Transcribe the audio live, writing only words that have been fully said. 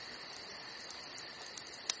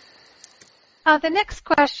The next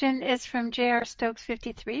question is from J.R. Stokes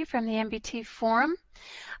 53 from the MBT forum.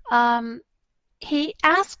 He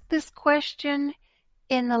asked this question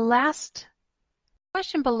in the last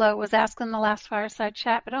question below, was asked in the last fireside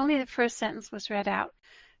chat, but only the first sentence was read out.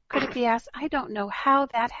 Could it be asked? I don't know how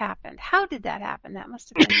that happened. How did that happen? That must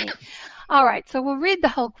have been me. All right, so we'll read the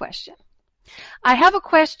whole question. I have a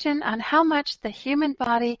question on how much the human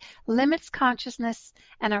body limits consciousness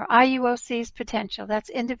and our IUOC's potential. That's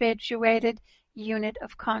individuated unit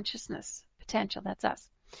of consciousness potential. That's us.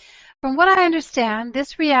 From what I understand,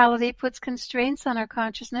 this reality puts constraints on our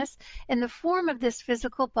consciousness in the form of this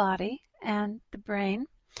physical body and the brain.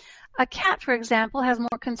 A cat, for example, has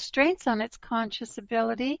more constraints on its conscious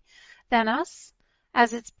ability than us,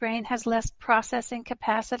 as its brain has less processing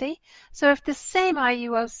capacity. So if the same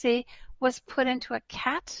IUOC was put into a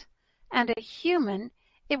cat and a human,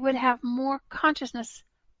 it would have more consciousness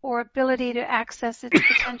or ability to access its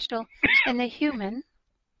potential in the human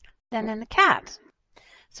than in the cat.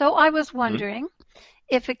 So I was wondering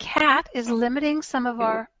if a cat is limiting some of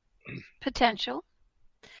our potential,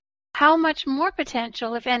 how much more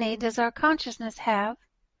potential, if any, does our consciousness have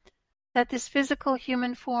that this physical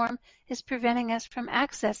human form is preventing us from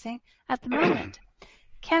accessing at the moment?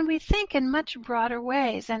 Can we think in much broader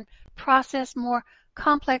ways and process more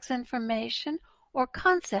complex information or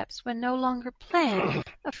concepts when no longer playing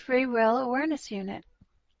a free will awareness unit?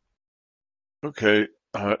 Okay,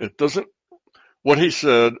 it doesn't. What he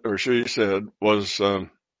said or she said was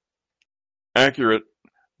accurate,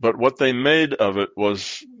 but what they made of it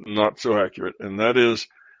was not so accurate, and that is,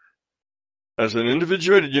 as an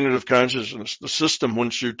individuated unit of consciousness, the system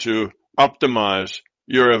wants you to optimize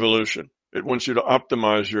your evolution. It wants you to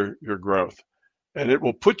optimize your growth, and it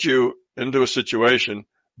will put you into a situation,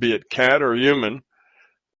 be it cat or human,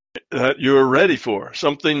 that you are ready for,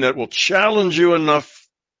 something that will challenge you enough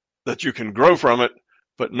that you can grow from it,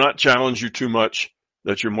 but not challenge you too much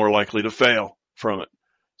that you're more likely to fail from it.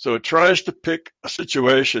 So it tries to pick a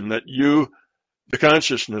situation that you, the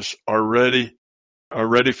consciousness, are ready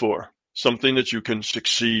for, something that you can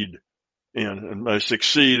succeed in. And by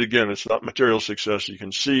succeed, again, it's not material success. You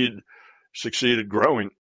can succeed at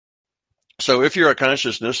growing. So if you're a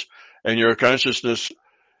consciousness and your consciousness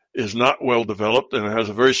is not well developed and it has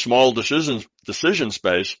a very small decision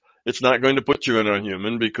space, it's not going to put you in a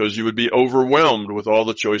human because you would be overwhelmed with all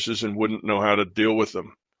the choices and wouldn't know how to deal with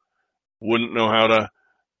them, wouldn't know how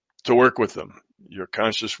to work with them. Your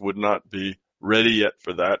conscious would not be ready yet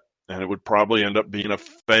for that, and it would probably end up being a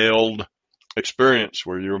failed experience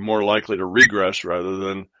where you're more likely to regress rather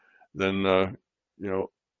than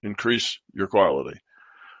increase your quality.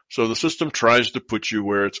 So the system tries to put you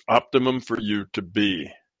where it's optimum for you to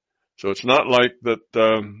be. So it's not like that,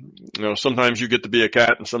 sometimes you get to be a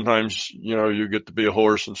cat and sometimes, you get to be a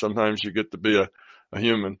horse and sometimes you get to be a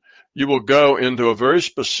human. You will go into a very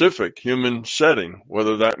specific human setting,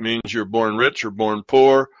 whether that means you're born rich or born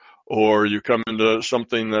poor, or you come into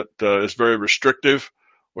something that is very restrictive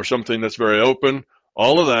or something that's very open.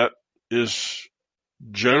 All of that is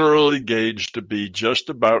generally gauged to be just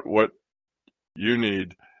about what you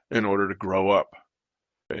need in order to grow up.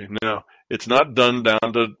 Okay. Now, it's not done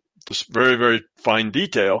down to this very, very fine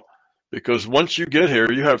detail, because once you get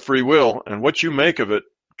here, you have free will, and what you make of it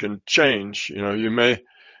can change. You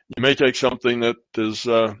may take something that is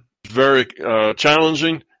very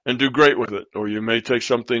challenging and do great with it, or you may take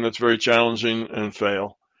something that's very challenging and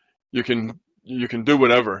fail. You can do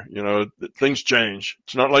whatever. Things change.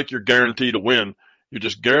 It's not like you're guaranteed to win. You're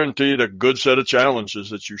just guaranteed a good set of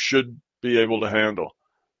challenges that you should be able to handle.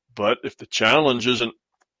 But if the challenge isn't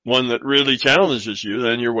one that really challenges you,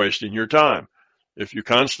 then you're wasting your time. If you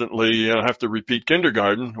constantly have to repeat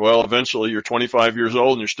kindergarten, well, eventually you're 25 years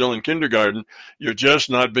old and you're still in kindergarten. You're just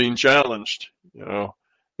not being challenged.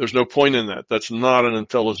 There's no point in that. That's not an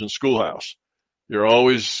intelligent schoolhouse. You're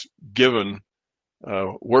always given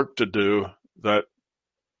work to do that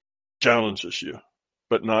challenges you,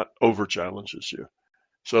 but not over challenges you.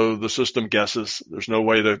 So the system guesses. There's no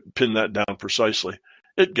way to pin that down precisely.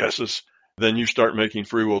 It guesses. Then you start making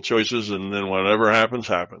free will choices, and then whatever happens,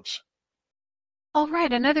 happens. All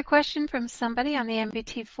right, another question from somebody on the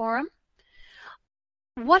MBT forum.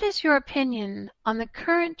 What is your opinion on the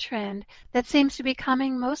current trend that seems to be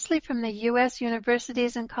coming mostly from the U.S.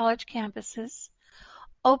 universities and college campuses,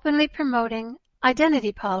 openly promoting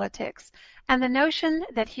identity politics and the notion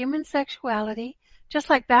that human sexuality, just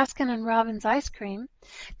like Baskin and Robbins ice cream,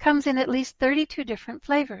 comes in at least 32 different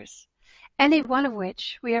flavors, any one of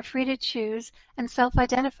which we are free to choose and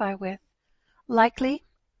self-identify with, likely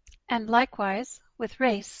and likewise with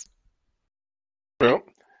race? Well,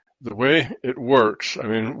 The way it works, I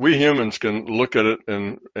mean, we humans can look at it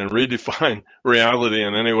and redefine reality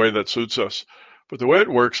in any way that suits us. But the way it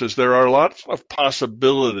works is there are lots of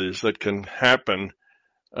possibilities that can happen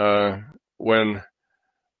when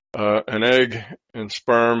an egg and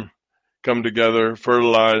sperm come together,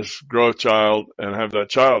 fertilize, grow a child, and have that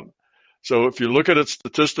child. So if you look at it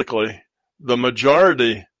statistically, the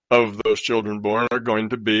majority of those children born are going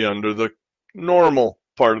to be under the normal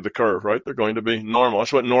part of the curve, right? They're going to be normal.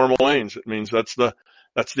 That's what normal means. It means that's the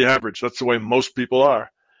average. That's the way most people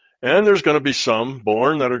are. And there's going to be some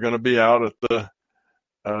born that are going to be out at the,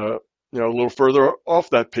 a little further off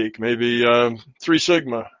that peak, maybe 3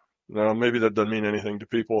 sigma. Now, maybe that doesn't mean anything to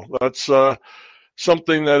people. That's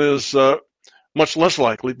something that is much less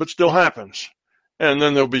likely, but still happens. And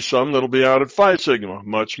then there'll be some that'll be out at 5 sigma,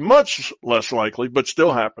 much, much less likely, but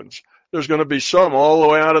still happens. There's going to be some all the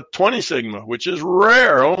way out at 20 sigma, which is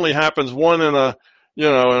rare, only happens one in a,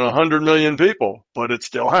 in 100 million people, but it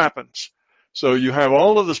still happens. So you have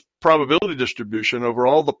all of this probability distribution over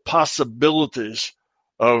all the possibilities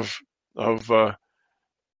of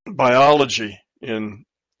biology in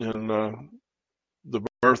the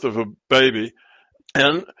birth of a baby.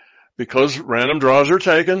 And because random draws are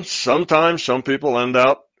taken, sometimes some people end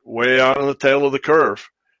out way out on the tail of the curve.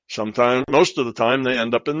 Sometimes, most of the time, they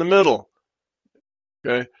end up in the middle.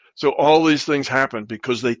 Okay? So all these things happen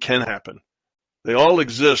because they can happen. They all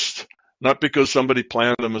exist, not because somebody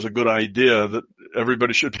planned them as a good idea that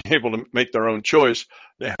everybody should be able to make their own choice.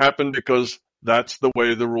 They happen because that's the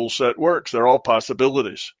way the rule set works. They're all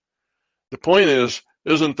possibilities. The point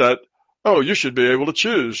isn't that, oh, you should be able to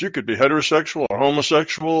choose. You could be heterosexual or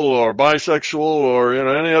homosexual or bisexual or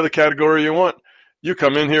any other category you want. You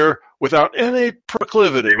come in here without any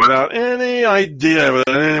proclivity, without any idea that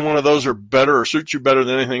any one of those are better or suit you better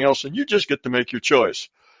than anything else, and you just get to make your choice.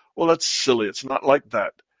 Well, that's silly. It's not like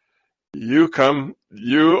that. You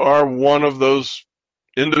are one of those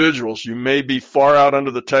individuals. You may be far out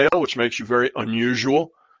under the tail, which makes you very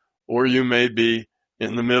unusual, or you may be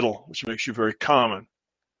in the middle, which makes you very common.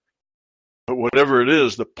 But whatever it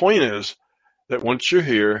is, the point is that once you're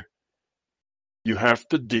here, you have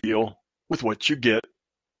to deal with what you get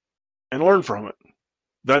and learn from it.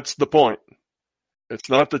 That's the point. It's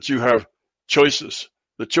not that you have choices.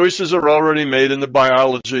 The choices are already made in the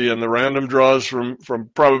biology and the random draws from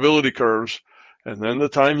probability curves. And then the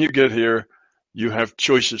time you get here, you have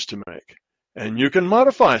choices to make. And you can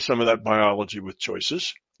modify some of that biology with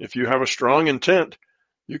choices. If you have a strong intent,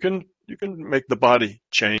 you can make the body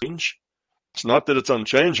change. It's not that it's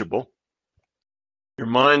unchangeable. Your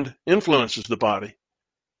mind influences the body.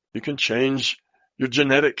 You can change your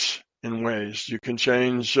genetics in ways. You can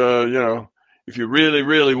change, if you really,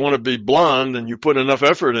 really want to be blonde and you put enough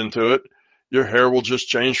effort into it, your hair will just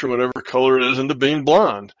change from whatever color it is into being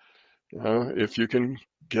blonde. If you can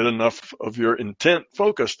get enough of your intent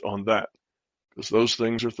focused on that, because those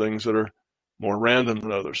things are things that are more random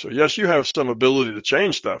than others. So yes, you have some ability to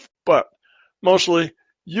change stuff, but mostly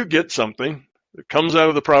you get something that comes out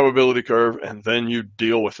of the probability curve and then you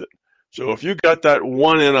deal with it. So if you got that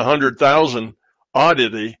 1 in 100,000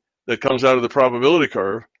 oddity that comes out of the probability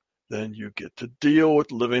curve, then you get to deal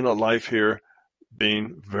with living a life here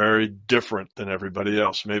being very different than everybody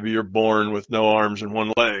else. Maybe you're born with no arms and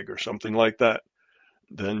 1 leg or something like that.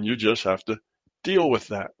 Then you just have to deal with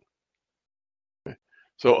that.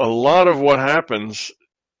 So a lot of what happens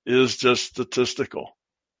is just statistical,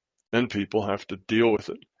 and people have to deal with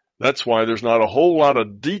it. That's why there's not a whole lot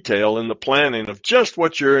of detail in the planning of just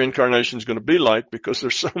what your incarnation is going to be like, because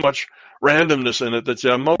there's so much randomness in it that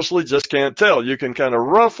you mostly just can't tell. You can kind of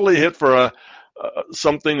roughly hit for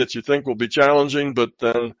something that you think will be challenging, but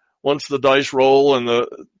then once the dice roll and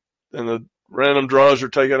the random draws are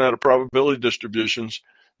taken out of probability distributions,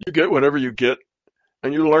 you get whatever you get,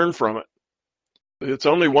 and you learn from it. It's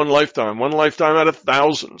only one lifetime out of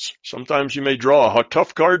thousands. Sometimes you may draw a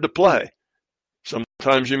tough card to play.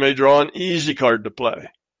 Sometimes you may draw an easy card to play.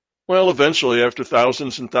 Well, eventually, after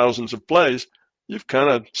thousands and thousands of plays, you've kind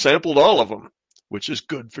of sampled all of them, which is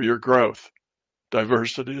good for your growth.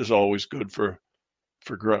 Diversity is always good for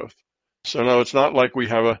growth. So no, it's not like we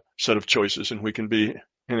have a set of choices and we can be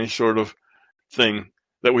any sort of thing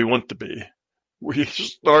that we want to be. We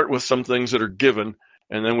start with some things that are given,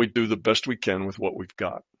 and then we do the best we can with what we've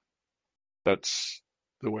got. That's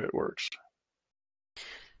the way it works.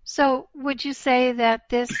 So would you say that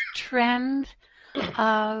this trend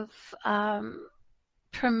of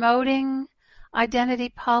promoting identity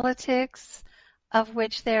politics, of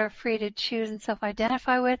which they're free to choose and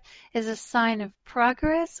self-identify with, is a sign of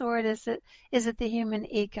progress, or is it the human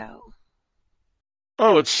ego?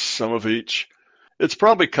 Oh, it's some of each. it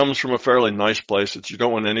probably comes from a fairly nice place that you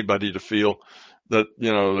don't want anybody to feel that,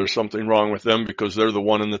 there's something wrong with them because they're the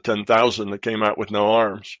one in the 10,000 that came out with no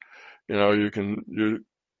arms.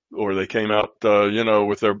 Or they came out,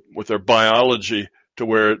 with their biology to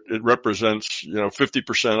where it represents,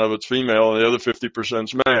 50% of it's female and the other 50%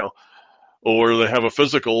 is male. Or they have a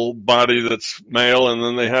physical body that's male and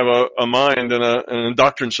then they have a mind and an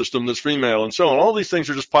endocrine system that's female and so on. All these things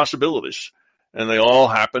are just possibilities, and they all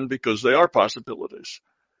happen because they are possibilities.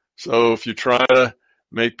 So if you try to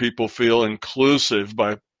make people feel inclusive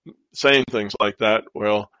by saying things like that,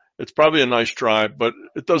 well, it's probably a nice try, but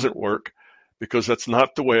it doesn't work because that's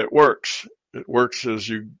not the way it works. It works as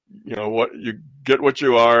you get what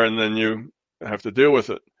you are and then you have to deal with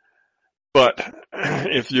it. But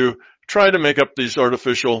if you try to make up these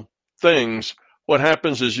artificial things, what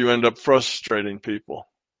happens is you end up frustrating people.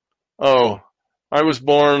 Oh, I was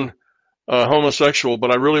born homosexual,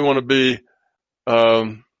 but I really want to be,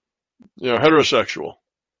 heterosexual.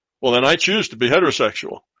 Well, then I choose to be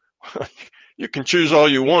heterosexual. You can choose all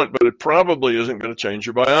you want, but it probably isn't going to change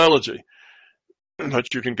your biology.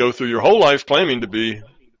 But you can go through your whole life claiming to be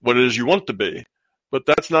what it is you want to be, but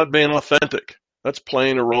that's not being authentic. That's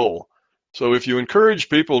playing a role. So if you encourage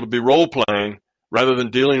people to be role playing rather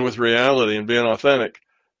than dealing with reality and being authentic,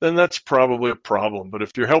 then that's probably a problem. But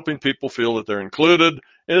if you're helping people feel that they're included,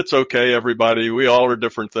 and it's okay, everybody, we all are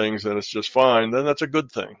different things and it's just fine, then that's a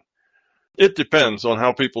good thing. It depends on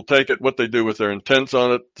how people take it, what they do with their intents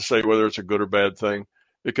on it, to say whether it's a good or bad thing.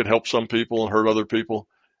 It could help some people and hurt other people.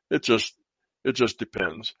 It just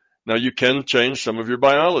depends. Now, you can change some of your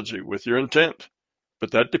biology with your intent,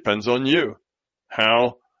 but that depends on you.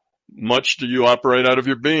 How much do you operate out of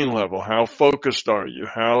your being level? How focused are you?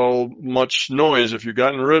 How much noise have you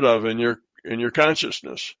gotten rid of in your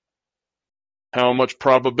consciousness? How much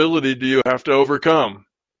probability do you have to overcome?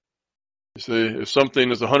 You see, if something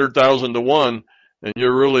is 100,000 to 1 and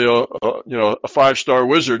you're really a 5-star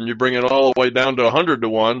wizard and you bring it all the way down to 100 to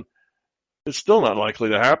 1, it's still not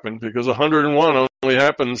likely to happen because 101 only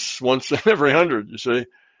happens once in every 100, you see.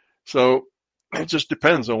 So it just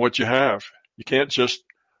depends on what you have. You can't just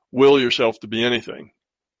will yourself to be anything.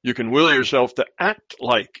 You can will yourself to act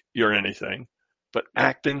like you're anything, but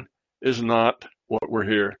acting is not what we're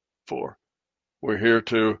here for. We're here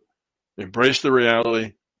to embrace the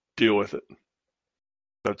reality, deal with it.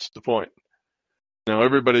 That's the point. Now,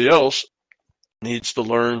 everybody else needs to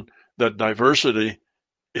learn that diversity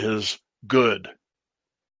is good,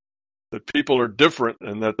 that people are different,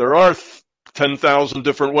 and that there are 10,000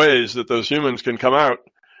 different ways that those humans can come out,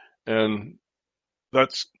 and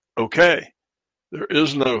that's okay. There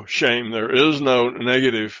is no shame. There is no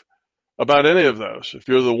negative about any of those. If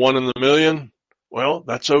you're the one in the million, well,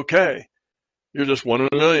 that's okay. You're just one in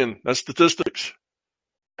a million. That's statistics.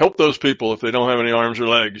 Help those people if they don't have any arms or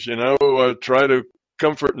legs. Try to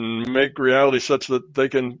comfort and make reality such that they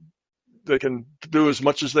can do as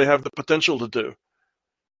much as they have the potential to do.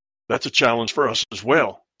 That's a challenge for us as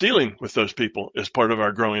well. Dealing with those people is part of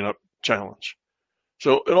our growing up challenge.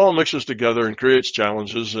 So it all mixes together and creates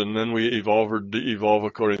challenges, and then we evolve or de-evolve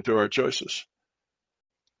according to our choices.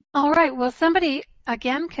 All right. Well, somebody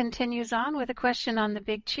again continues on with a question on the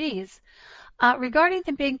big cheese. Regarding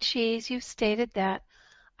the big cheese, you stated that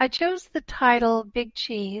I chose the title Big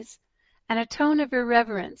Cheese and a tone of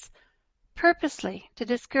irreverence purposely to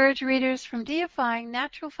discourage readers from deifying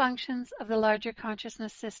natural functions of the larger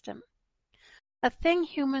consciousness system. A thing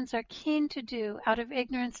humans are keen to do out of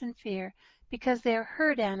ignorance and fear because they are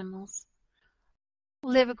herd animals,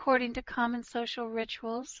 live according to common social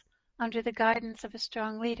rituals under the guidance of a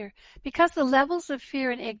strong leader. Because the levels of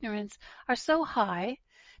fear and ignorance are so high,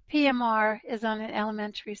 PMR is on an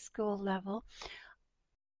elementary school level.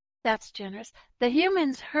 That's generous. The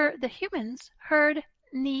humans herd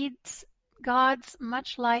needs gods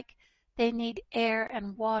much like they need air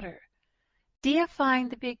and water. Deifying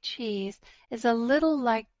the big cheese is a little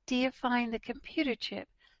like deifying the computer chip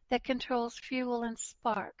that controls fuel and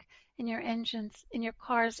spark in your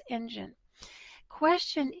car's engine.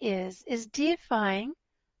 Question is deifying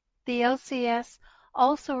the LCS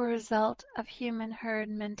also a result of human herd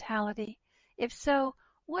mentality? If so,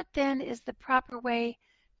 what then is the proper way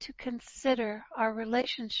to consider our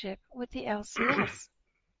relationship with the LCS?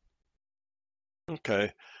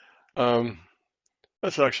 Okay.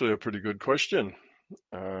 That's actually a pretty good question.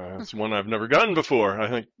 It's one I've never gotten before. I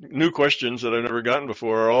think new questions that I've never gotten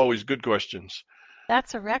before are always good questions.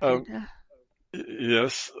 That's a record.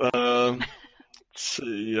 Yes. Let's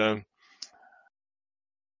see.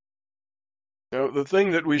 The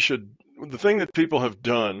thing that people have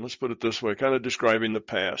done, let's put it this way, kind of describing the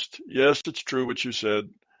past. Yes, it's true what you said.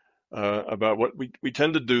 about what we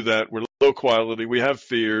tend to do that. We're low quality. We have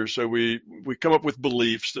fear, so we come up with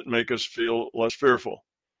beliefs that make us feel less fearful.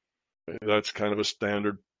 That's kind of a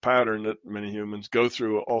standard pattern that many humans go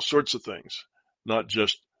through all sorts of things, not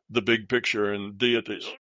just the big picture and deities,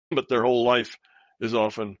 but their whole life is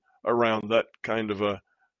often around that kind of a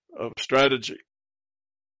strategy.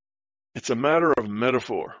 It's a matter of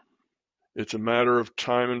metaphor. It's a matter of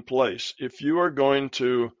time and place. If you are going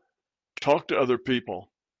to talk to other people,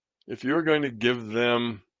 if you're going to give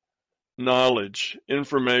them knowledge,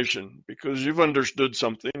 information, because you've understood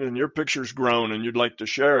something and your picture's grown and you'd like to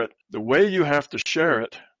share it, the way you have to share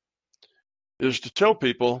it is to tell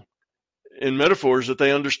people in metaphors that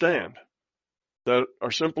they understand, that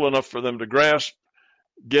are simple enough for them to grasp,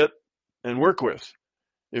 get, and work with.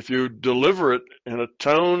 If you deliver it in a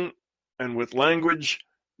tone and with language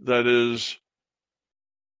that is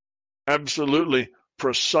absolutely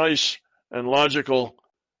precise and logical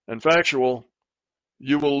and factual,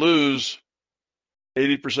 you will lose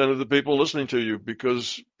 80% of the people listening to you,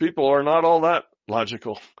 because people are not all that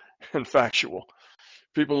logical and factual.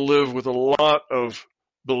 People live with a lot of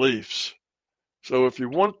beliefs. So if you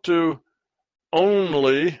want to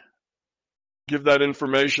only give that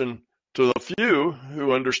information to the few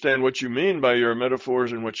who understand what you mean by your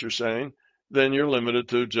metaphors and what you're saying, then you're limited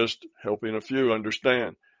to just helping a few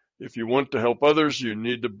understand. If you want to help others, you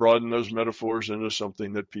need to broaden those metaphors into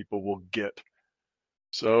something that people will get.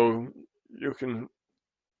 So you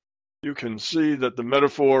can see that the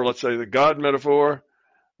metaphor, let's say the God metaphor,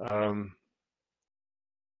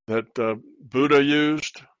 that Buddha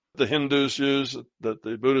used, the Hindus use, that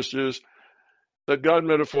the Buddhists use, that God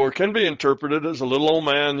metaphor can be interpreted as a little old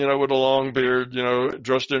man, with a long beard,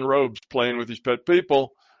 dressed in robes, playing with his pet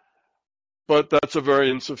people. But that's a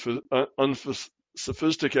very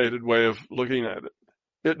unsophisticated way of looking at it.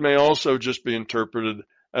 It may also just be interpreted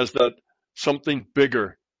as that something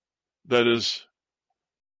bigger that is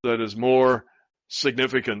more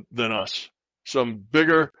significant than us, some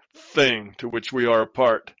bigger thing to which we are a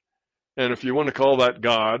part. And if you want to call that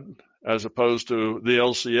God, as opposed to the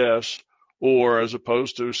LCS, or as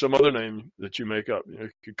opposed to some other name that you make up, you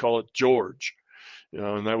could call it George,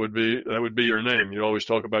 and that would be your name. You always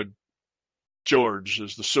talk about George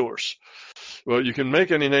as the source. Well, you can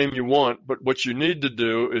make any name you want, but what you need to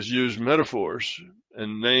do is use metaphors,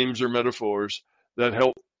 and names are metaphors that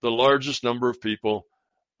help the largest number of people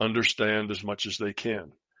understand as much as they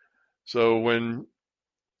can. So when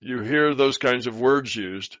you hear those kinds of words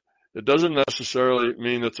used, it doesn't necessarily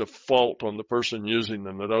mean it's a fault on the person using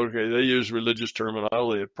them, that, okay, they use religious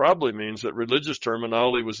terminology. It probably means that religious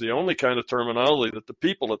terminology was the only kind of terminology that the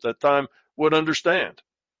people at that time would understand.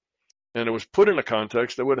 And it was put in a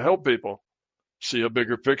context that would help people see a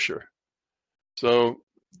bigger picture. So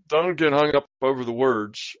don't get hung up over the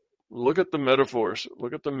words. Look at the metaphors.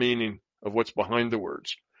 Look at the meaning of what's behind the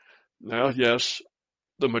words. Now, yes,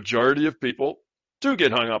 the majority of people do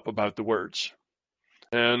get hung up about the words.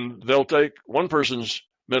 And they'll take one person's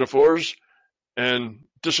metaphors and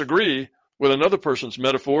disagree with another person's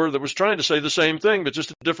metaphor that was trying to say the same thing, but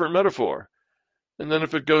just a different metaphor. And then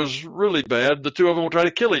if it goes really bad, the two of them will try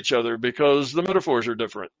to kill each other because the metaphors are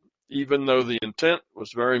different, even though the intent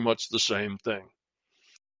was very much the same thing.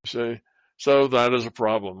 See? So that is a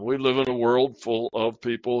problem. We live in a world full of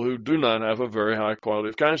people who do not have a very high quality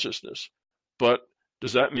of consciousness. But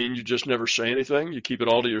does that mean you just never say anything? You keep it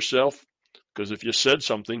all to yourself? Because if you said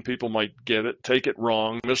something, people might get it, take it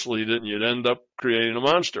wrong, mislead it, and you'd end up creating a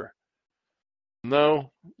monster.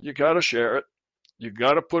 No, you got to share it. You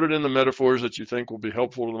got to put it in the metaphors that you think will be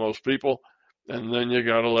helpful to the most people, and then you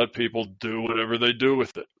got to let people do whatever they do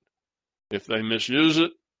with it. If they misuse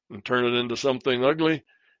it and turn it into something ugly,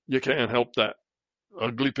 you can't help that.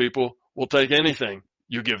 Ugly people will take anything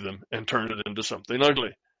you give them and turn it into something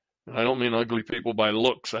ugly. And I don't mean ugly people by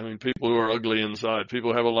looks. I mean people who are ugly inside.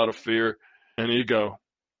 People who have a lot of fear and ego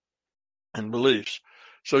and beliefs.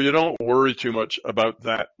 So you don't worry too much about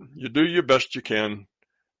that. You do your best you can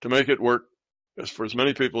to make it work for as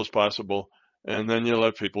many people as possible, and then you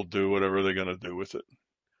let people do whatever they're going to do with it.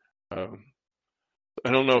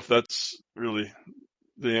 I don't know if that's really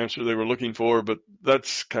the answer they were looking for, but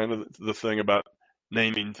that's kind of the thing about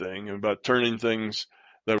naming things, about turning things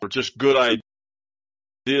that were just good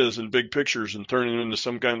ideas and big pictures and turning them into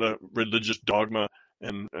some kind of religious dogma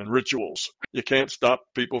and rituals. You can't stop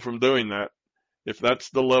people from doing that. If that's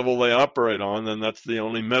the level they operate on, then that's the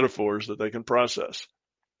only metaphors that they can process.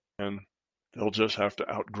 And they'll just have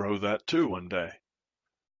to outgrow that too one day.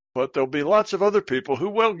 But there'll be lots of other people who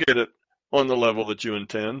will get it on the level that you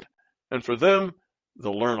intend. And for them,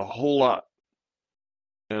 they'll learn a whole lot.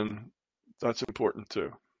 And that's important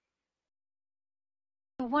too.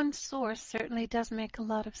 One source certainly does make a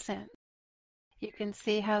lot of sense. You can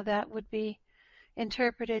see how that would be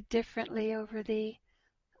interpreted differently over the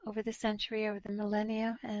century, over the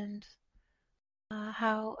millennia, and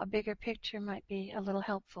how a bigger picture might be a little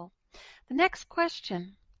helpful. The next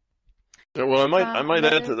question. Yeah, well, I might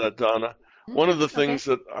add to Another. that, Donna. One of the Okay. things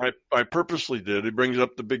that I purposely did, he brings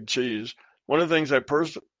up the big cheese. One of the things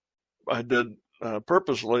I did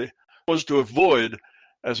purposely was to avoid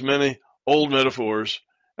as many old metaphors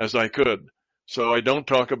as I could. So I don't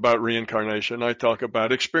talk about reincarnation. I talk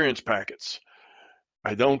about experience packets.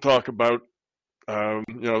 I don't talk about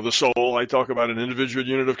the soul. I talk about an individual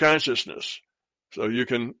unit of consciousness. So you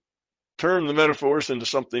can turn the metaphors into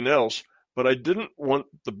something else, but I didn't want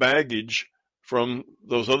the baggage from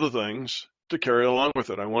those other things to carry along with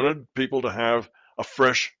it. I wanted people to have a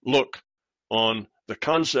fresh look on the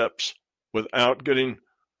concepts without getting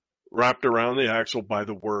wrapped around the axle by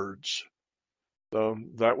the words. So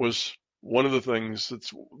that was one of the things. That's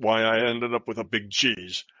why I ended up with a big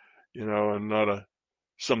cheese, and not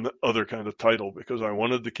some other kind of title, because I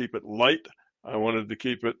wanted to keep it light. I wanted to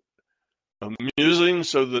keep it amusing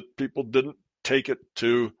so that people didn't take it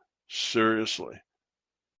too seriously.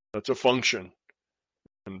 That's a function,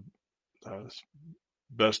 and it's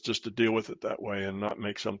best just to deal with it that way and not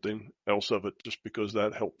make something else of it just because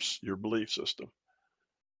that helps your belief system.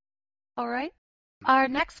 All right. Our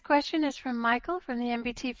next question is from Michael from the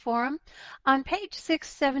MBT forum. On page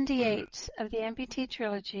 678 of the MBT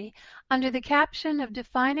trilogy, under the caption of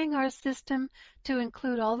defining our system to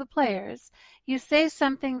include all the players, you say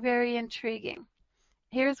something very intriguing.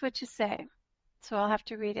 Here's what you say, so I'll have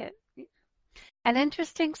to read it. An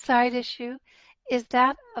interesting side issue is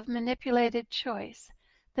that of manipulated choice.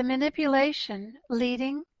 The manipulation,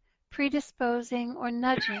 leading, predisposing, or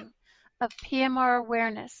nudging of PMR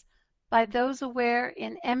awareness by those aware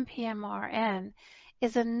in NPMR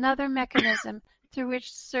is another mechanism through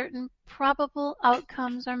which certain probable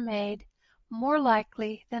outcomes are made more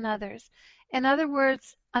likely than others. In other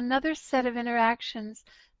words, another set of interactions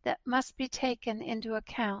that must be taken into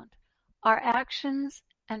account are actions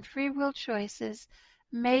and free will choices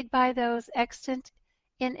made by those extant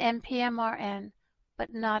in NPMRN,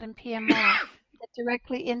 but not in PMR, that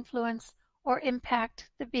directly influence or impact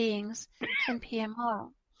the beings in PMR.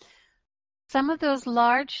 Some of those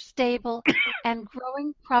large, stable, and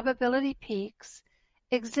growing probability peaks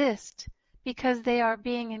exist because they are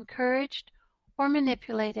being encouraged or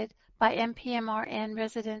manipulated by NPMRN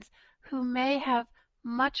residents who may have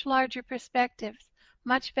much larger perspectives,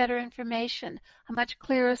 much better information, a much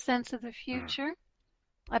clearer sense of the future,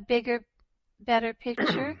 a bigger, better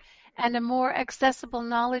picture, and a more accessible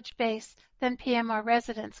knowledge base than PMR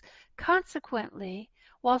residents. Consequently,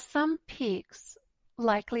 while some peaks,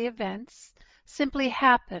 likely events, simply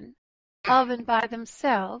happen of and by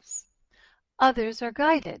themselves, others are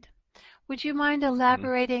guided. Would you mind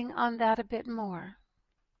elaborating on that a bit more?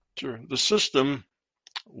 Sure. The system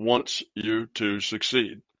wants you to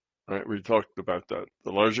succeed. Right? We talked about that.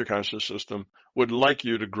 The larger conscious system would like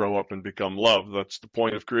you to grow up and become love. That's the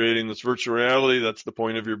point of creating this virtual reality. That's the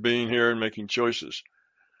point of your being here and making choices.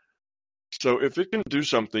 So if it can do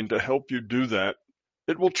something to help you do that,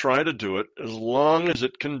 it will try to do it as long as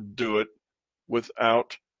it can do it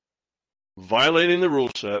without violating the rule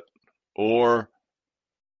set or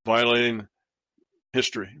violating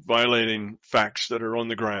history, violating facts that are on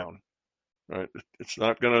the ground. Right? It's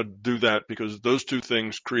not going to do that because those two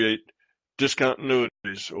things create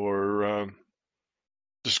discontinuities or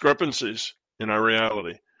discrepancies in our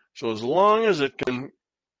reality. So as long as it can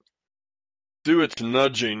do its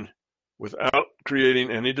nudging without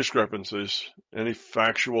creating any discrepancies, any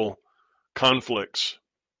factual conflicts,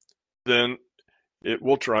 then it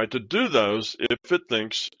will try to do those if it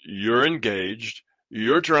thinks you're engaged,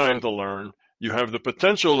 you're trying to learn, you have the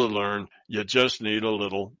potential to learn, you just need a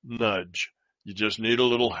little nudge. You just need a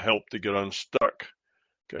little help to get unstuck.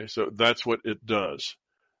 Okay, so that's what it does.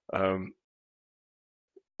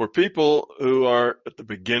 For people who are at the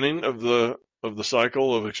beginning of the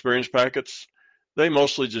cycle of experience packets, they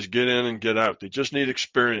mostly just get in and get out. They just need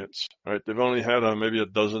experience, right? They've only had maybe a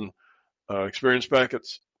dozen experience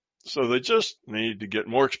packets, so they just need to get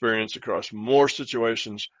more experience across more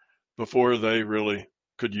situations before they really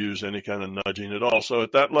could use any kind of nudging at all. So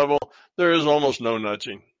at that level, there is almost no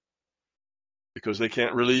nudging, because they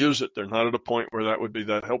can't really use it. They're not at a point where that would be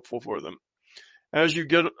that helpful for them. As you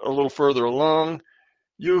get a little further along,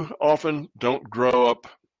 you often don't grow up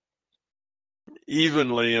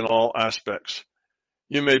evenly in all aspects.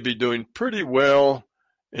 You may be doing pretty well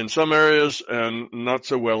in some areas and not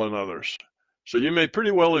so well in others. So you may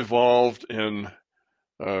pretty well evolved in,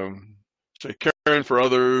 say, caring for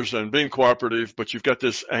others and being cooperative, but you've got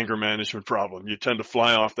this anger management problem. You tend to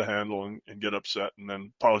fly off the handle and get upset and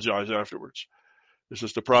then apologize afterwards. This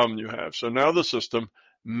is the problem you have. So now the system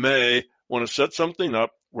may want to set something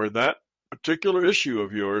up where that particular issue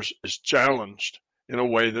of yours is challenged in a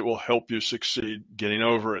way that will help you succeed getting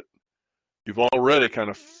over it. You've already kind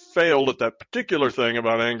of failed at that particular thing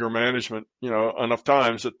about anger management, enough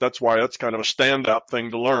times that's why that's kind of a standout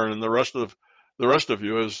thing to learn, and the rest of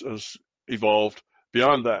you has evolved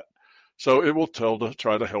beyond that. So it will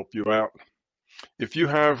try to help you out. If you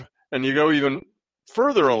have, and you go even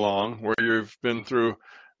further along where you've been through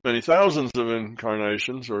many thousands of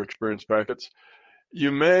incarnations or experience packets,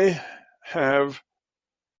 you may have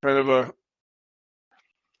kind of a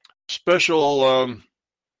special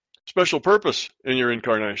purpose in your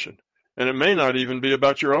incarnation. And it may not even be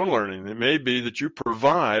about your own learning. It may be that you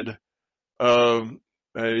provide a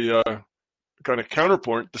kind of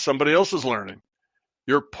counterpoint to somebody else's learning.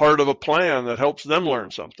 You're part of a plan that helps them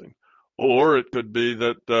learn something. Or it could be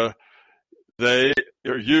that they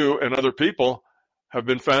or you and other people have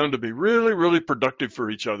been found to be really, really productive for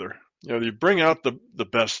each other. You bring out the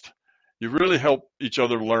best. You really help each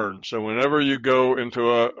other learn. So whenever you go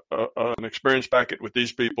into an experience packet with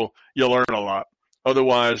these people, you learn a lot.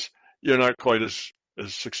 Otherwise, you're not quite as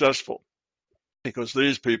successful, because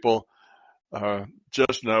these people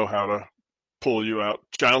just know how to pull you out,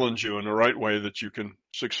 challenge you in the right way that you can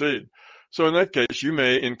succeed. So in that case, you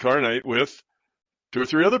may incarnate with 2 or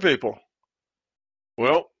 3 other people.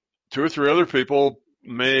 Well, 2 or 3 other people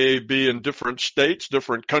may be in different states,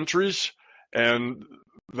 different countries, and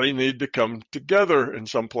they need to come together in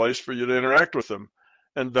some place for you to interact with them.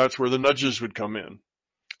 And that's where the nudges would come in.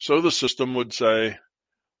 So the system would say,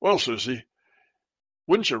 well, Susie,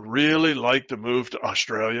 wouldn't you really like to move to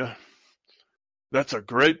Australia? That's a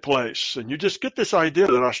great place. And you just get this idea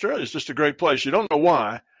that Australia is just a great place. You don't know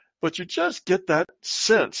why, but you just get that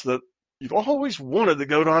sense that you've always wanted to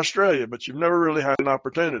go to Australia, but you've never really had an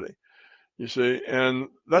opportunity, you see, and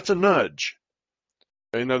that's a nudge.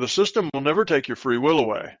 Okay, now the system will never take your free will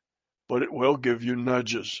away, but it will give you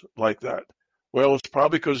nudges like that. Well, it's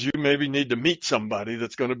probably because you maybe need to meet somebody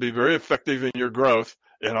that's going to be very effective in your growth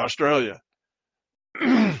in Australia.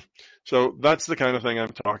 So that's the kind of thing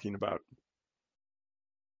I'm talking about.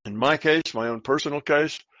 In my case, my own personal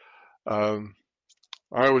case, I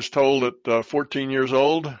was told at 14 years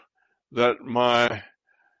old that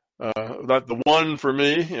that the one for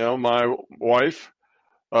me, my wife,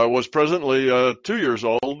 was presently 2 years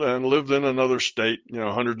old and lived in another state,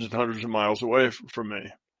 hundreds and hundreds of miles away from me,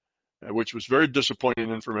 which was very disappointing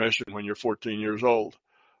information when you're 14 years old.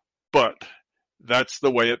 But that's the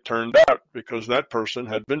way it turned out, because that person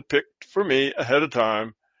had been picked for me ahead of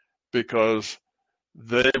time because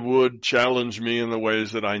they would challenge me in the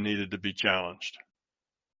ways that I needed to be challenged.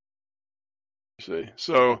 See,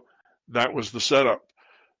 so that was the setup.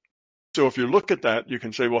 So if you look at that, you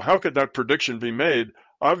can say, well, how could that prediction be made?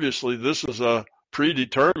 Obviously, this is a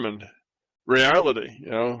predetermined reality.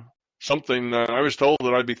 Something I was told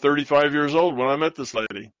that I'd be 35 years old when I met this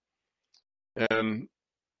lady, and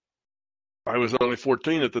I was only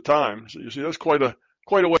 14 at the time. So you see, that's quite a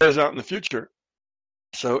ways out in the future.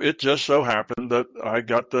 So it just so happened that I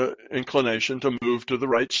got the inclination to move to the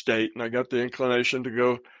right state, and I got the inclination to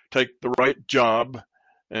go take the right job,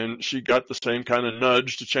 and she got the same kind of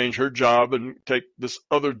nudge to change her job and take this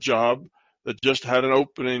other job that just had an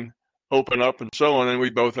opening open up and so on, and we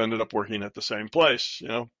both ended up working at the same place,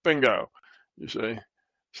 bingo, you see.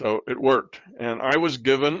 So it worked, and I was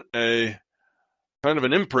given a kind of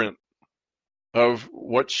an imprint of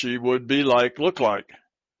what she would be like, look like.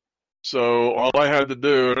 So all I had to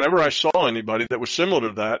do, whenever I saw anybody that was similar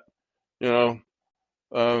to that,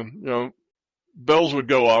 bells would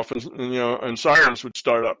go off and sirens would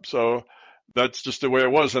start up. So that's just the way it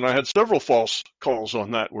was. And I had several false calls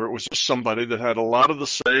on that, where it was just somebody that had a lot of the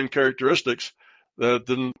same characteristics that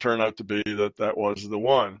didn't turn out to be that was the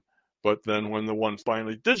one. But then when the one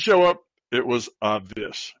finally did show up, it was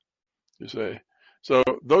obvious, you see. So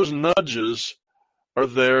those nudges are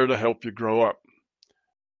there to help you grow up.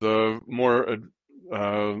 The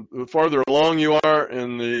farther along you are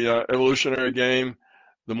in the evolutionary game,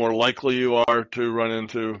 the more likely you are to run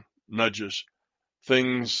into nudges,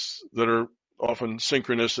 things that are often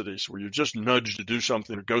synchronicities, where you're just nudged to do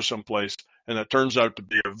something or go someplace, and that turns out to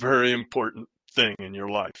be a very important thing in your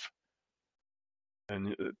life.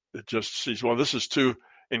 And it just sees, well, this is too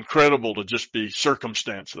incredible to just be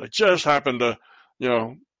circumstance. I just happened to,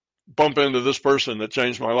 bump into this person that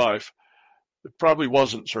changed my life. It probably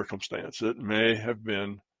wasn't circumstance. It may have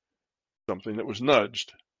been something that was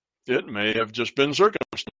nudged. It may have just been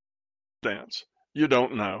circumstance. dance. You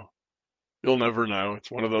don't know. You'll never know. It's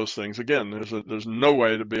one of those things. Again, there's no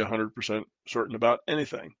way to be 100% certain about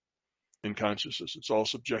anything in consciousness. It's all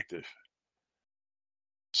subjective.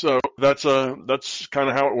 So that's kind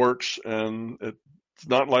of how it works, and it's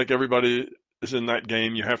not like everybody is in that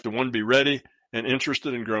game. You have to, one, be ready and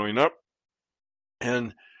interested in growing up,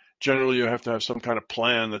 and generally you have to have some kind of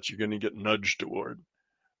plan that you're going to get nudged toward.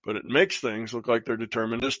 But it makes things look like they're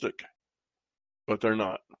deterministic, but they're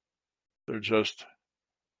not. They're just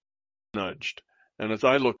nudged. And as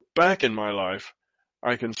I look back in my life,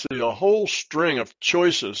 I can see a whole string of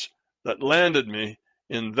choices that landed me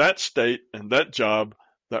in that state and that job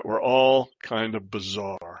that were all kind of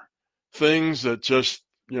bizarre. Things that just,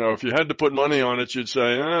 if you had to put money on it, you'd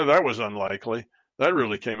say, that was unlikely. That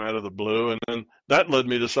really came out of the blue. And then that led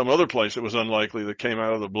me to some other place that was unlikely that came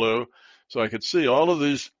out of the blue. So I could see all of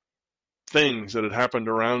these things that had happened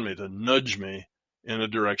around me to nudge me in a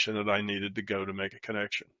direction that I needed to go to make a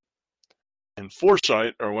connection. In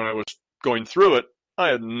foresight, or when I was going through it, I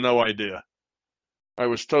had no idea. I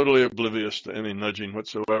was totally oblivious to any nudging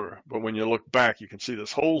whatsoever. But when you look back, you can see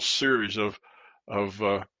this whole series of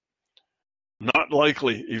not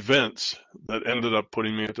likely events that ended up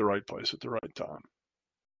putting me at the right place at the right time.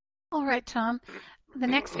 All right, Tom. The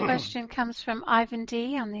next question comes from Ivan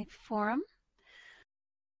D. on the forum.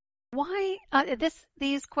 Why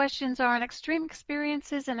these questions are on extreme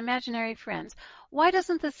experiences and imaginary friends. Why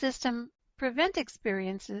doesn't the system prevent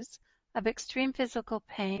experiences of extreme physical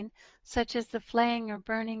pain, such as the flaying or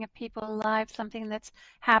burning of people alive, something that's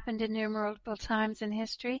happened innumerable times in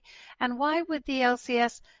history? And why would the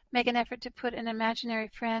LCS make an effort to put an imaginary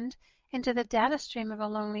friend into the data stream of a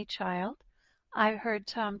lonely child? I've heard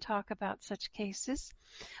Tom talk about such cases.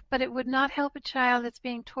 But it would not help a child that's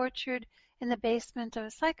being tortured in the basement of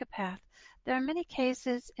a psychopath. There are many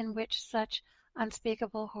cases in which such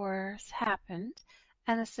unspeakable horrors happened,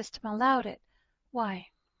 and the system allowed it. Why?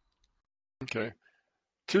 Okay.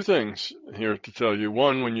 Two things here to tell you.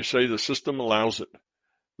 One, when you say the system allows it,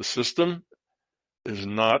 the system is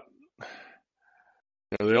not,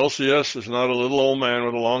 the LCS is not a little old man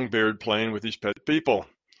with a long beard playing with these pet people.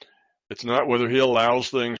 It's not whether he allows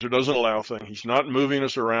things or doesn't allow things. He's not moving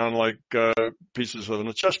us around like pieces on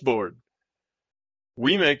a chessboard.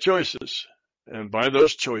 We make choices, and by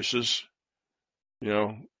those choices,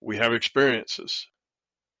 we have experiences.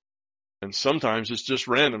 And sometimes it's just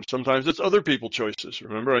random. Sometimes it's other people's choices.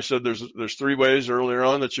 Remember, I said there's three ways earlier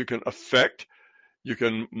on that you can affect, you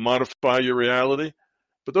can modify your reality,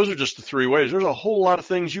 but those are just the three ways. There's a whole lot of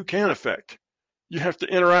things you can affect. You have to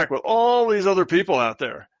interact with all these other people out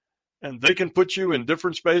there, and they can put you in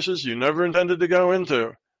different spaces you never intended to go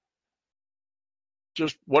into.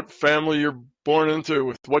 Just what family you're born into,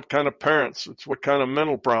 with what kind of parents, it's what kind of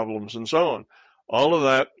mental problems, and so on. All of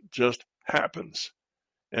that just happens.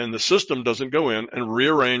 And the system doesn't go in and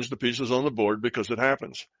rearrange the pieces on the board because it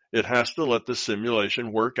happens. It has to let the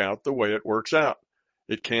simulation work out the way it works out.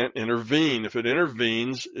 It can't intervene. If it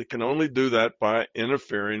intervenes, it can only do that by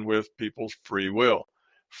interfering with people's free will.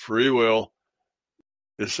 Free will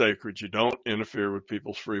is sacred. You don't interfere with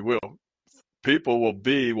people's free will. People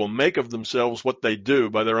will make of themselves what they do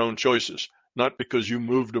by their own choices, not because you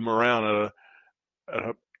moved them around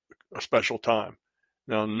at a special time.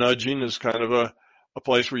 Now, nudging is kind of a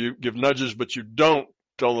place where you give nudges, but you don't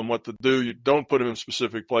tell them what to do. You don't put them in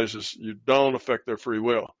specific places. You don't affect their free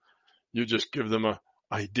will. You just give them an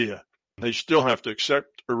idea. They still have to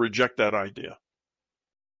accept or reject that idea.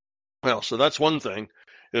 Well, so that's one thing,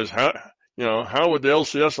 is how would the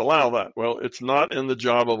LCS allow that? Well, it's not in the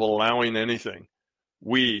job of allowing anything.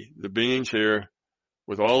 We, the beings here,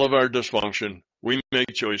 with all of our dysfunction, we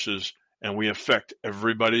make choices and we affect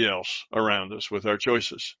everybody else around us with our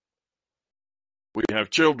choices. We have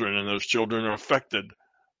children, and those children are affected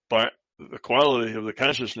by the quality of the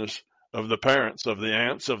consciousness of the parents, of the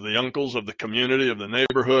aunts, of the uncles, of the community, of the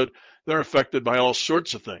neighborhood. They're affected by all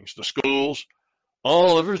sorts of things. The schools,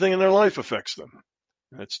 everything in their life affects them.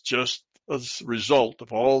 It's just a result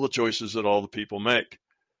of all the choices that all the people make.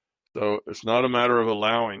 So it's not a matter of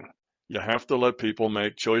allowing. You have to let people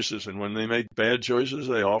make choices, and when they make bad choices,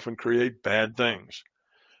 they often create bad things.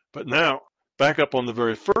 But now, back up on the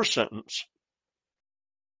very first sentence.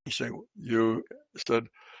 You said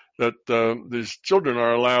that these children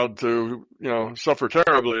are allowed to, suffer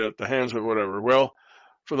terribly at the hands of whatever. Well,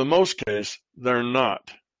 for the most case, they're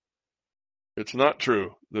not. It's not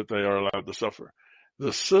true that they are allowed to suffer.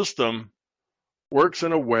 The system works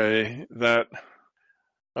in a way that,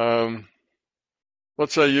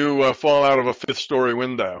 let's say you fall out of a fifth-story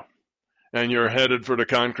window and you're headed for the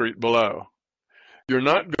concrete below. You're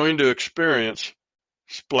not going to experience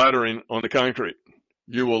splattering on the concrete.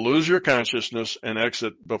 You will lose your consciousness and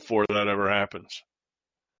exit before that ever happens.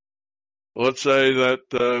 Let's say that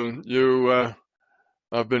you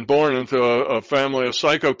have been born into a family of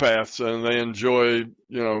psychopaths and they enjoy,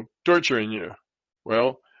 torturing you.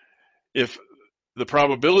 Well, if the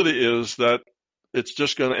probability is that it's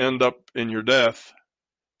just going to end up in your death,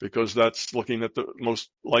 because that's looking at the most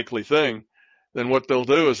likely thing, then what they'll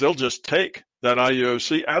do is they'll just take that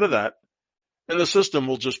IUOC out of that, and the system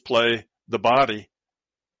will just play the body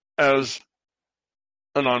as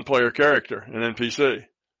a non-player character, an NPC.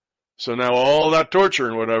 So now all that torture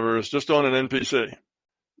and whatever is just on an NPC.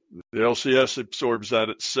 The LCS absorbs that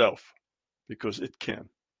itself because it can.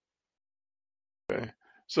 Okay,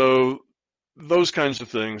 so those kinds of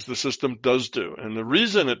things the system does do, and the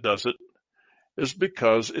reason it does it is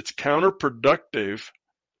because it's counterproductive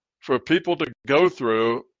for people to go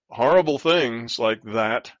through horrible things like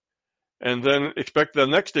that and then expect the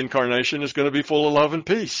next incarnation is going to be full of love and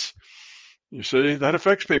peace. You see, that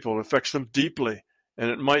affects people. It affects them deeply,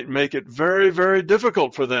 and it might make it very, very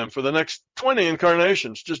difficult for them for the next 20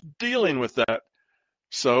 incarnations just dealing with that.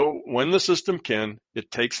 So when the system can,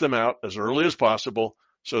 it takes them out as early as possible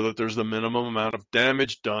so that there's the minimum amount of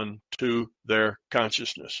damage done to their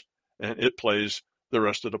consciousness, and it plays the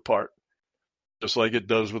rest of the part, just like it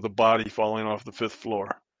does with a body falling off the 5th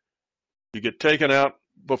floor. You get taken out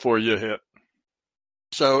before you hit.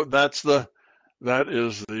 So that's kind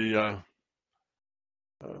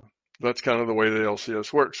of the way the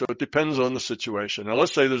LCS works. So it depends on the situation. Now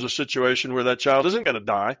let's say there's a situation where that child isn't going to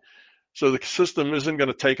die, so the system isn't going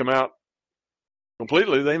to take him out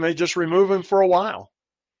completely. They may just remove him for a while.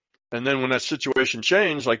 And then when that situation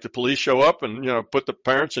changes, like the police show up and, put the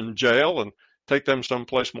parents in jail and take them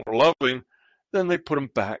someplace more loving, then they put them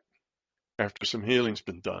back after some healing's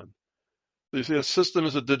been done. You see, a system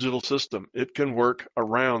is a digital system. It can work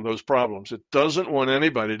around those problems. It doesn't want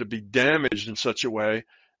anybody to be damaged in such a way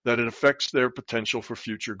that it affects their potential for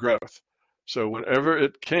future growth. So whenever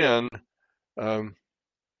it can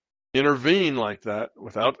intervene like that,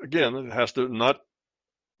 without, again, it has to not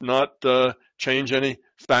change any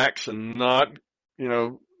facts and not,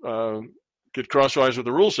 get crosswise with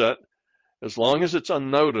the rule set. As long as it's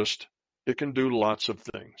unnoticed, it can do lots of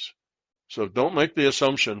things. So don't make the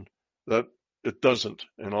assumption that it doesn't,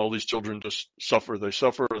 and all these children just suffer. They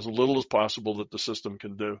suffer as little as possible that the system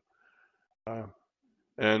can do.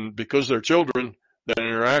 And because they're children, their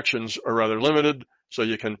interactions are rather limited, so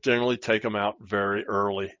you can generally take them out very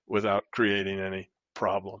early without creating any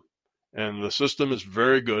problem. And the system is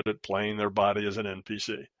very good at playing their body as an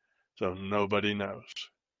NPC, so nobody knows.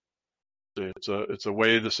 It's a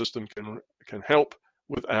way the system can help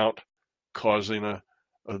without causing a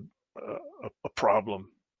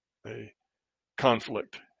problem, a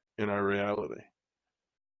conflict in our reality.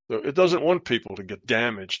 So it doesn't want people to get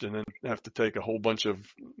damaged and then have to take a whole bunch of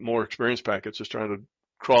more experience packets just trying to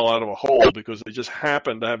crawl out of a hole because they just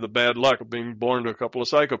happen to have the bad luck of being born to a couple of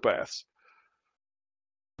psychopaths.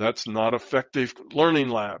 That's not effective learning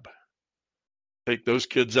lab. Take those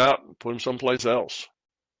kids out and put them someplace else.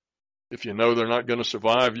 If you know they're not going to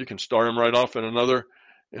survive, you can start them right off in another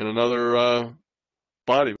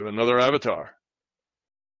body with another avatar.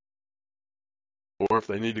 Or if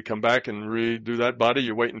they need to come back and redo that body,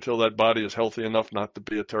 you wait until that body is healthy enough not to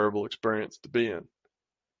be a terrible experience to be in.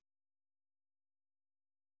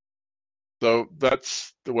 So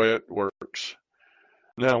that's the way it works.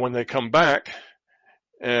 Now, when they come back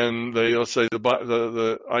and let's say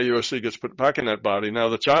the IUOC gets put back in that body, now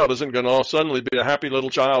the child isn't going to all suddenly be a happy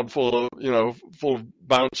little child full of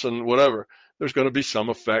bounce and whatever. There's going to be some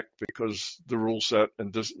effect because the rule set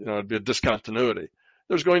and it'd be a discontinuity.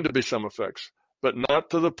 There's going to be some effects, but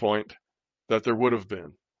not to the point that there would have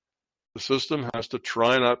been. The system has to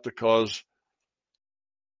try not to cause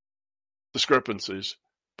discrepancies,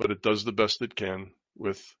 but it does the best it can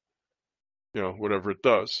with, whatever it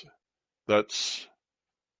does. That's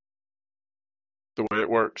the way it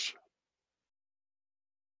works.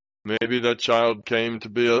 Maybe that child came to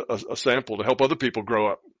be a sample to help other people grow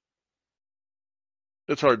up.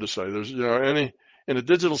 It's hard to say. There's, in a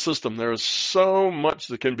digital system, there is so much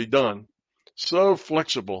that can be done, so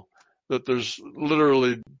flexible that there's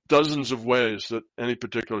literally dozens of ways that any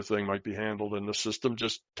particular thing might be handled, and the system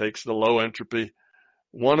just takes the low entropy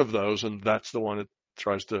one of those, and that's the one it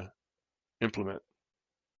tries to implement.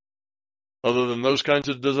 Other than those kinds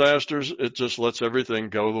of disasters, it just lets everything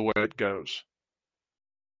go the way it goes.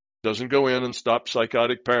 It doesn't go in and stop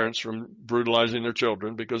psychotic parents from brutalizing their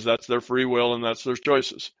children because that's their free will and that's their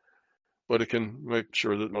choices. But it can make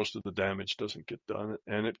sure that most of the damage doesn't get done,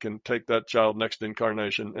 and it can take that child next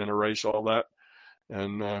incarnation and erase all that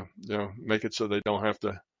and make it so they don't have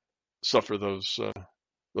to suffer those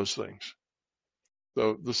things.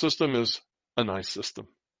 So the system is a nice system.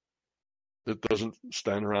 It doesn't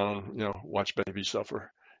stand around, watch babies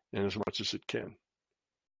suffer in as much as it can.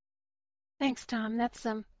 Thanks, Tom. That's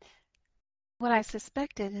what I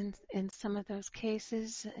suspected in some of those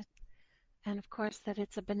cases, and of course that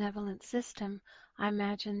it's a benevolent system. I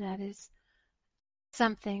imagine that is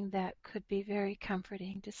something that could be very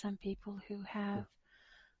comforting to some people who have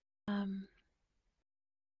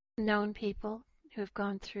known people who have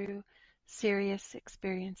gone through serious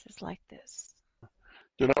experiences like this.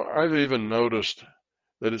 I've even noticed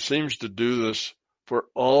that it seems to do this for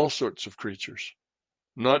all sorts of creatures,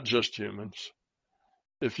 not just humans.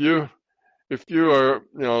 If you are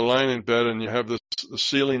lying in bed and you have the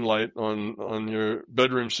ceiling light on your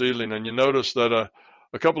bedroom ceiling, and you notice that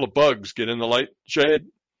a couple of bugs get in the light shade,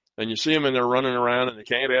 and you see them and they're running around and they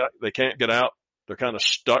can't get out. They're kind of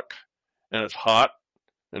stuck, and it's hot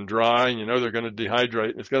and dry, and they're going to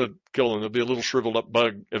dehydrate, and it's going to kill them. There'll be a little shriveled up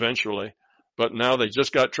bug eventually, but now they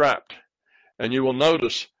just got trapped. And you will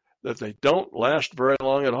notice that they don't last very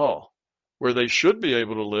long at all, where they should be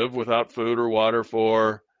able to live without food or water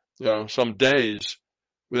for some days.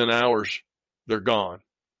 Within hours, they're gone.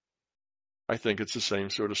 I think it's the same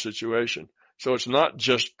sort of situation. So it's not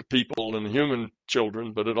just people and human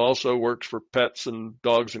children, but it also works for pets and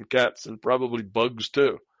dogs and cats and probably bugs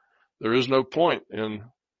too. There is no point in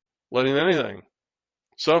letting anything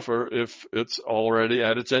suffer if it's already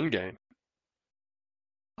at its end game.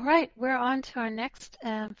 All right, we're on to our next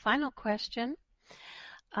final question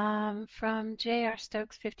from J.R.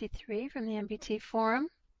 Stokes 53 from the MBT forum.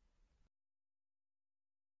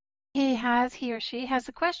 He or she has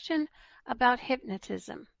a question about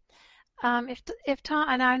hypnotism. If Tom,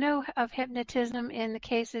 and I know of hypnotism in the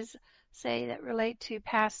cases, say, that relate to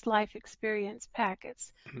past life experience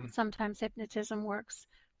packets. Sometimes hypnotism works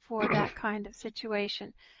for that kind of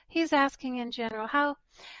situation. He's asking in general, how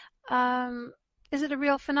is it a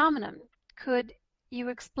real phenomenon? Could you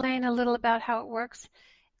explain a little about how it works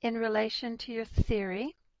in relation to your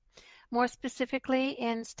theory? More specifically,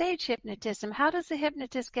 in stage hypnotism, how does the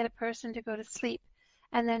hypnotist get a person to go to sleep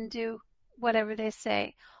and then do whatever they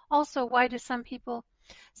say? Also, why do some people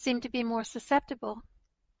seem to be more susceptible to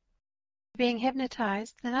being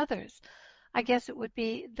hypnotized than others? I guess it would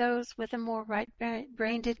be those with a more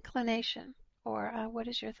right-brained inclination. Or what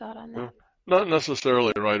is your thought on that? Not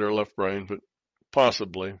necessarily right or left brain, but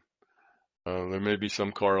possibly. There may be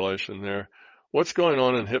some correlation there. What's going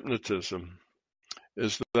on in hypnotism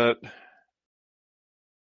is that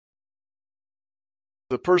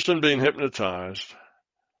the person being hypnotized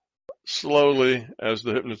slowly, as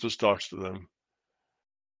the hypnotist talks to them,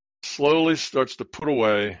 slowly starts to put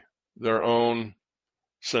away their own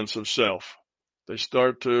sense of self. They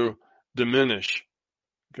start to diminish,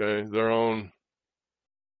 their own,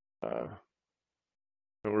 I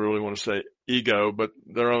don't really want to say ego, but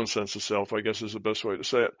their own sense of self, I guess is the best way to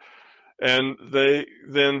say it. And they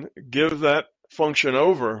then give that function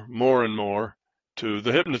over more and more to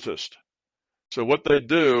the hypnotist. So what they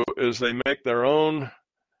do is they make their own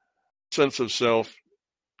sense of self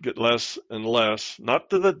get less and less. Not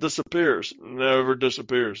that it disappears, never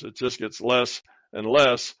disappears. It just gets less and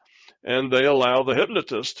less. And they allow the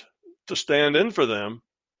hypnotist to stand in for them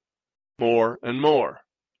more and more.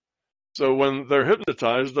 So when they're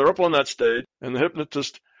hypnotized, they're up on that stage, and the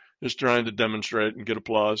hypnotist is trying to demonstrate and get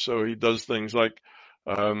applause. So he does things like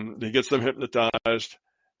he gets them hypnotized,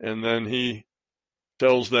 and then he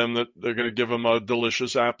tells them that they're going to give them a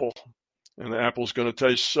delicious apple, and the apple's going to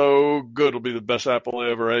taste so good, it'll be the best apple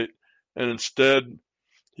they ever ate. And instead,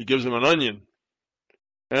 he gives them an onion,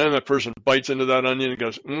 and that person bites into that onion and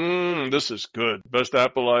goes, this is good, best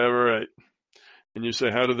apple I ever ate. And you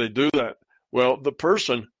say, how do they do that? Well, the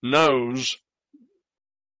person knows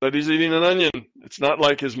that he's eating an onion. It's not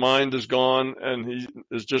like his mind is gone and he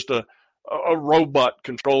is just a robot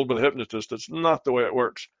controlled by the hypnotist. That's not the way it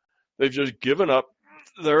works. They've just given up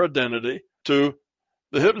their identity to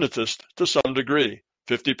the hypnotist to some degree,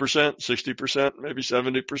 50%, 60%, maybe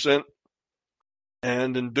 70%.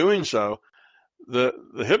 And in doing so, the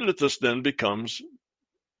hypnotist then becomes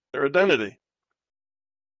their identity.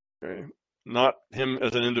 Okay? Not him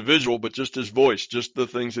as an individual, but just his voice, just the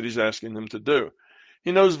things that he's asking them to do.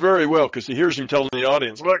 He knows very well because he hears him telling the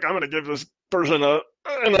audience, look, I'm going to give this person an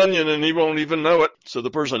onion and he won't even know it. So the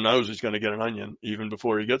person knows he's going to get an onion even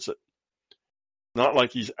before he gets it. Not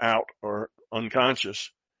like he's out or unconscious.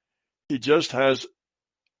 He just has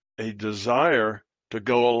a desire to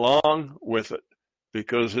go along with it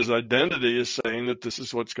because his identity is saying that this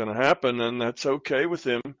is what's going to happen, and that's okay with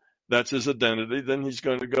him that's his identity, then he's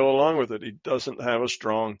going to go along with it. He doesn't have a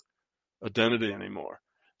strong identity anymore.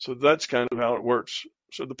 So that's kind of how it works.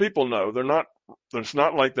 So the people know. It's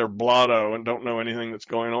not like they're blotto and don't know anything that's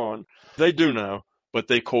going on. They do know, but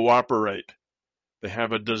they cooperate. They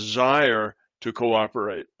have a desire to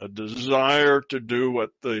cooperate, a desire to do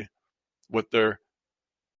what their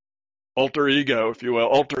alter ego, if you will,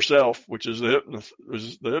 alter self, which is the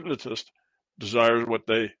hypnotist, desires what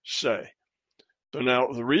they say. So now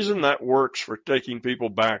the reason that works for taking people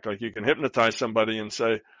back, like you can hypnotize somebody and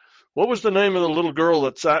say, what was the name of the little girl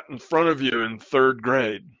that sat in front of you in third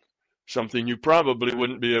grade? Something you probably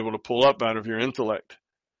wouldn't be able to pull up out of your intellect.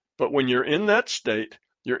 But when you're in that state,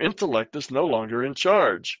 your intellect is no longer in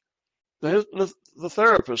charge. The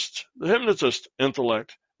therapist, the hypnotist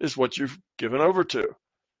intellect is what you've given over to.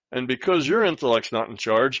 And because your intellect's not in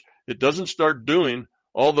charge, it doesn't start doing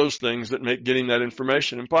all those things that make getting that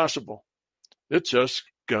information impossible. It just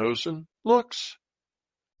goes and looks.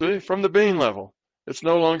 See, from the being level. It's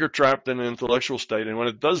no longer trapped in an intellectual state. And when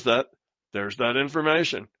it does that, there's that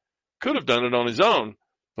information. Could have done it on his own,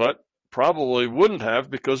 but probably wouldn't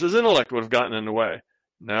have because his intellect would have gotten in the way.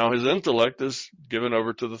 Now his intellect is given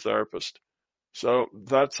over to the therapist. So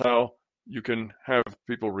that's how you can have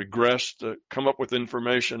people regress to come up with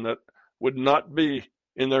information that would not be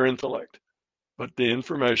in their intellect. But the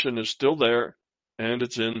information is still there and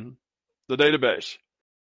it's in the database.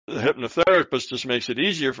 The hypnotherapist just makes it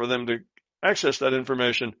easier for them to access that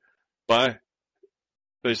information by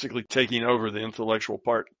basically taking over the intellectual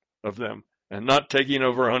part of them and not taking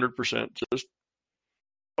over 100%, just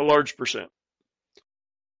a large percent.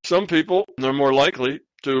 Some people are more likely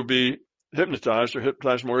to be hypnotized or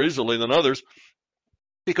hypnotized more easily than others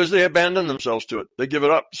because they abandon themselves to it. They give it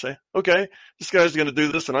up, say, okay, this guy's going to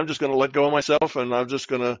do this and I'm just going to let go of myself and I'm just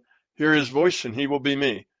going to hear his voice and he will be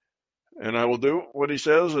me. And I will do what he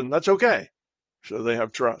says and that's okay. So they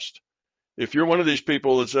have trust. If you're one of these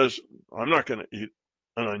people that says, I'm not going to eat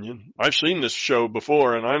an onion. I've seen this show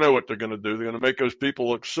before and I know what they're going to do. They're going to make those people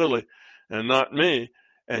look silly and not me.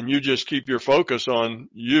 And you just keep your focus on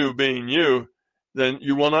you being you, then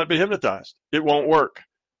you will not be hypnotized. It won't work.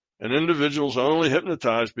 An individual's only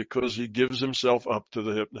hypnotized because he gives himself up to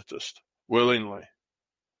the hypnotist willingly.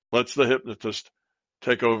 Lets the hypnotist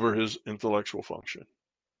take over his intellectual function.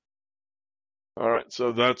 All right,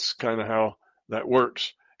 so that's kind of how that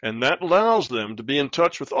works. And that allows them to be in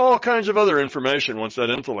touch with all kinds of other information once that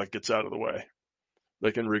intellect gets out of the way.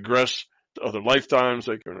 They can regress to other lifetimes.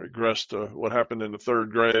 They can regress to what happened in the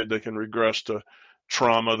third grade. They can regress to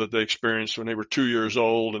trauma that they experienced when they were 2 years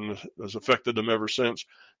old and has affected them ever since.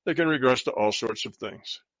 They can regress to all sorts of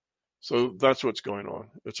things. So that's what's going on.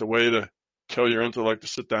 It's a way to tell your intellect to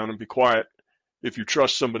sit down and be quiet if you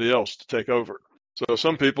trust somebody else to take over. So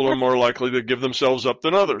some people are more likely to give themselves up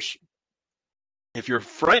than others. If you're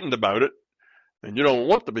frightened about it and you don't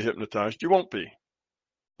want to be hypnotized, you won't be.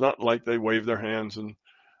 Not like they wave their hands and,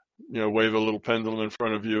 wave a little pendulum in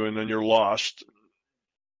front of you and then you're lost.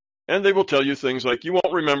 And they will tell you things like, you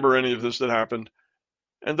won't remember any of this that happened.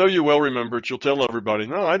 And though you will remember it, you'll tell everybody,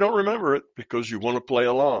 no, I don't remember it, because you want to play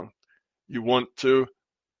along. You want to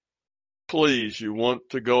please. You want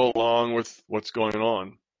to go along with what's going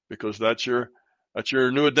on because that's your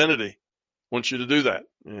new identity. Wants you to do that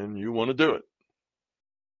and you want to do it.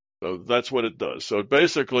 So that's what it does. So it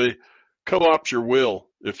basically co-opts your will,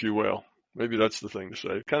 if you will. Maybe that's the thing to say.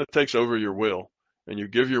 It kind of takes over your will and you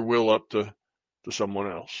give your will up to someone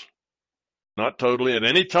else. Not totally. At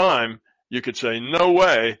any time, you could say, no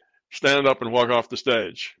way, stand up and walk off the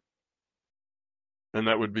stage. And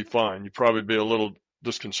that would be fine. You'd probably be a little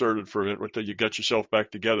disconcerted for a minute until you get yourself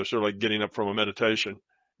back together, sort of like getting up from a meditation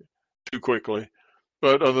too quickly.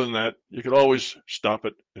 But other than that, you could always stop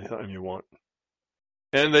it anytime you want.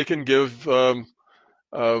 And they can give, what's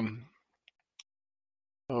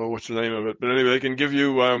the name of it? But anyway, they can give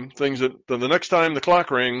you things that the next time the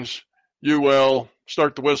clock rings, you will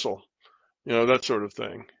start the whistle, that sort of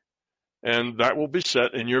thing. And that will be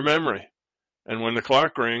set in your memory. And when the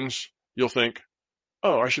clock rings, you'll think,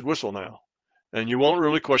 oh, I should whistle now. And you won't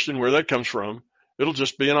really question where that comes from. It'll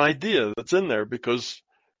just be an idea that's in there because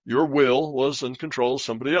your will was in control of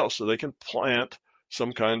somebody else. So they can plant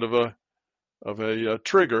some kind of a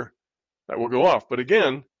trigger that will go off. But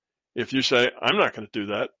again, if you say, I'm not going to do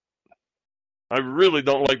that, I really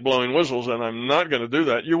don't like blowing whistles and I'm not going to do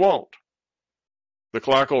that, you won't. The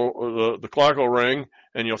clock will ring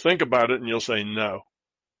and you'll think about it and you'll say, no,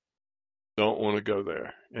 don't want to go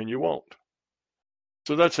there. And you won't.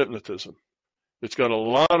 So that's hypnotism. It's got a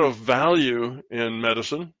lot of value in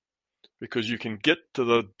medicine because you can get to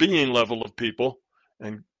the being level of people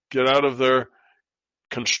and get out of their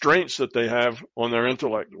constraints that they have on their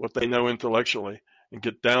intellect, what they know intellectually, and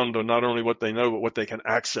get down to not only what they know, but what they can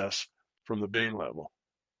access from the being level.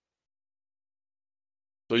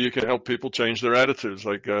 So you can help people change their attitudes.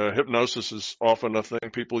 Like hypnosis is often a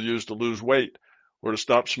thing people use to lose weight or to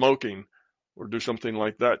stop smoking or do something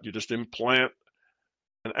like that. You just implant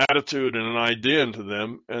an attitude and an idea into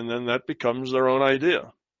them, and then that becomes their own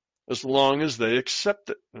idea, as long as they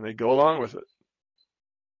accept it and they go along with it.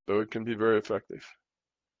 So it can be very effective.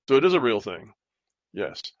 So it is a real thing,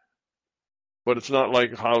 yes. But it's not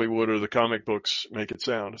like Hollywood or the comic books make it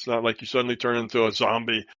sound. It's not like you suddenly turn into a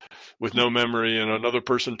zombie with no memory and another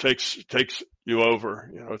person takes you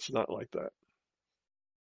over. You know, it's not like that.